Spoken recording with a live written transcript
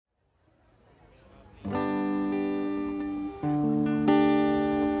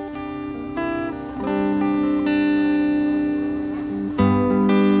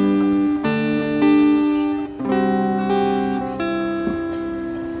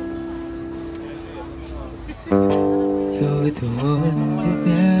You're the one that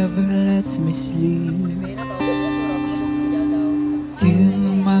never lets me sleep. To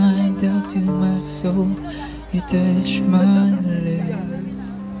my mind, down to my soul, you touch my lips.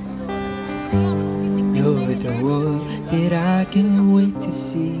 You're the one that I can't wait to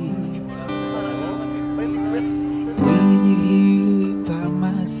see. When you're here by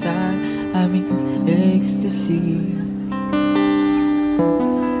my side, I'm in ecstasy.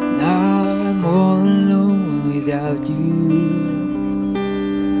 Now I'm all alone without you.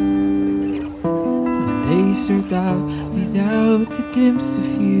 My days are dark without a glimpse of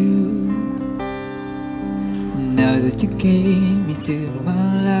you. Now that you came into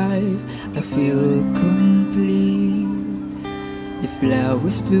my life, I feel complete. The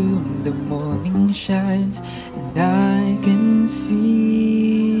flowers bloom, the morning shines, and I can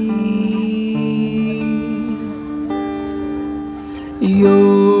see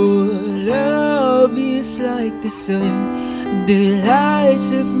your love is like the sun that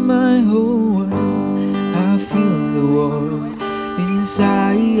lights up my whole world. I feel the warmth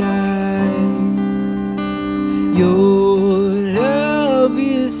inside. Your love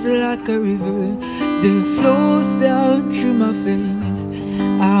is like a river that flows down through my veins.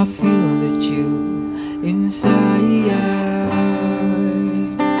 I feel the chill inside.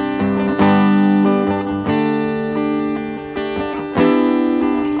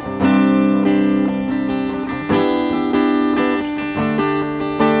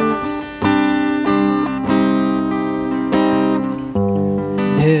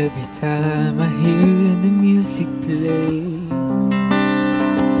 Every time I hear the music play,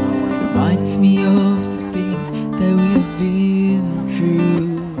 reminds me of the things that we've been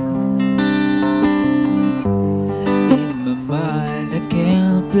through. In my mind, I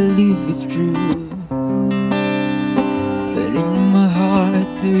can't believe it's true, but in my heart,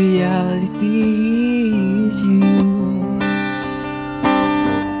 the reality is you.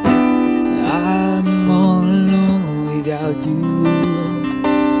 I'm all alone without you.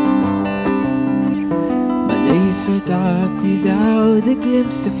 Days are dark without a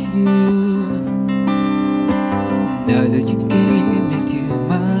glimpse of you. Now that you came into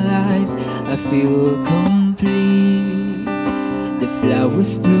my life, I feel complete. The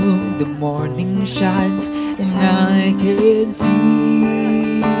flowers bloom, the morning shines, and I can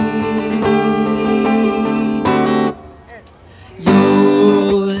see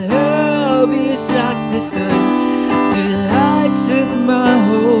your love is like the sun that lights up my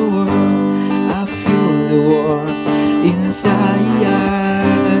whole world. The warmth inside.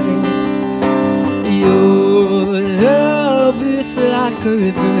 Your love is like a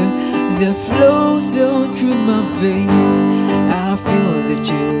river that flows down through my veins. I feel the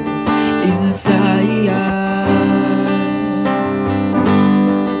chill inside.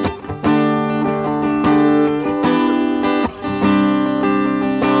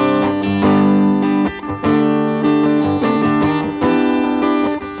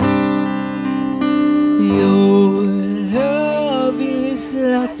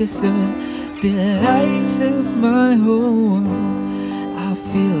 Like the sun that lights up my whole world. I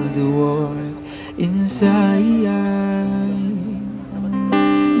feel the warmth inside.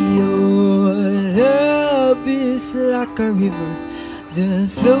 Your love is like a river that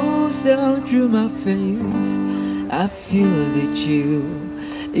flows down through my face. I feel the chill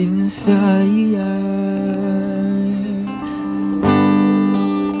inside.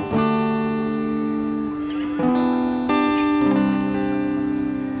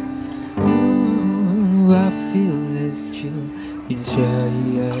 I feel this chill inside.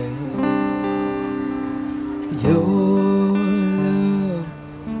 Your love,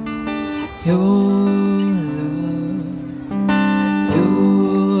 your love, your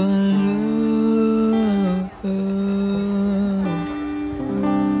love.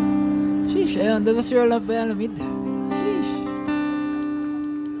 Sheesh, ayun, that was your love by Alamid.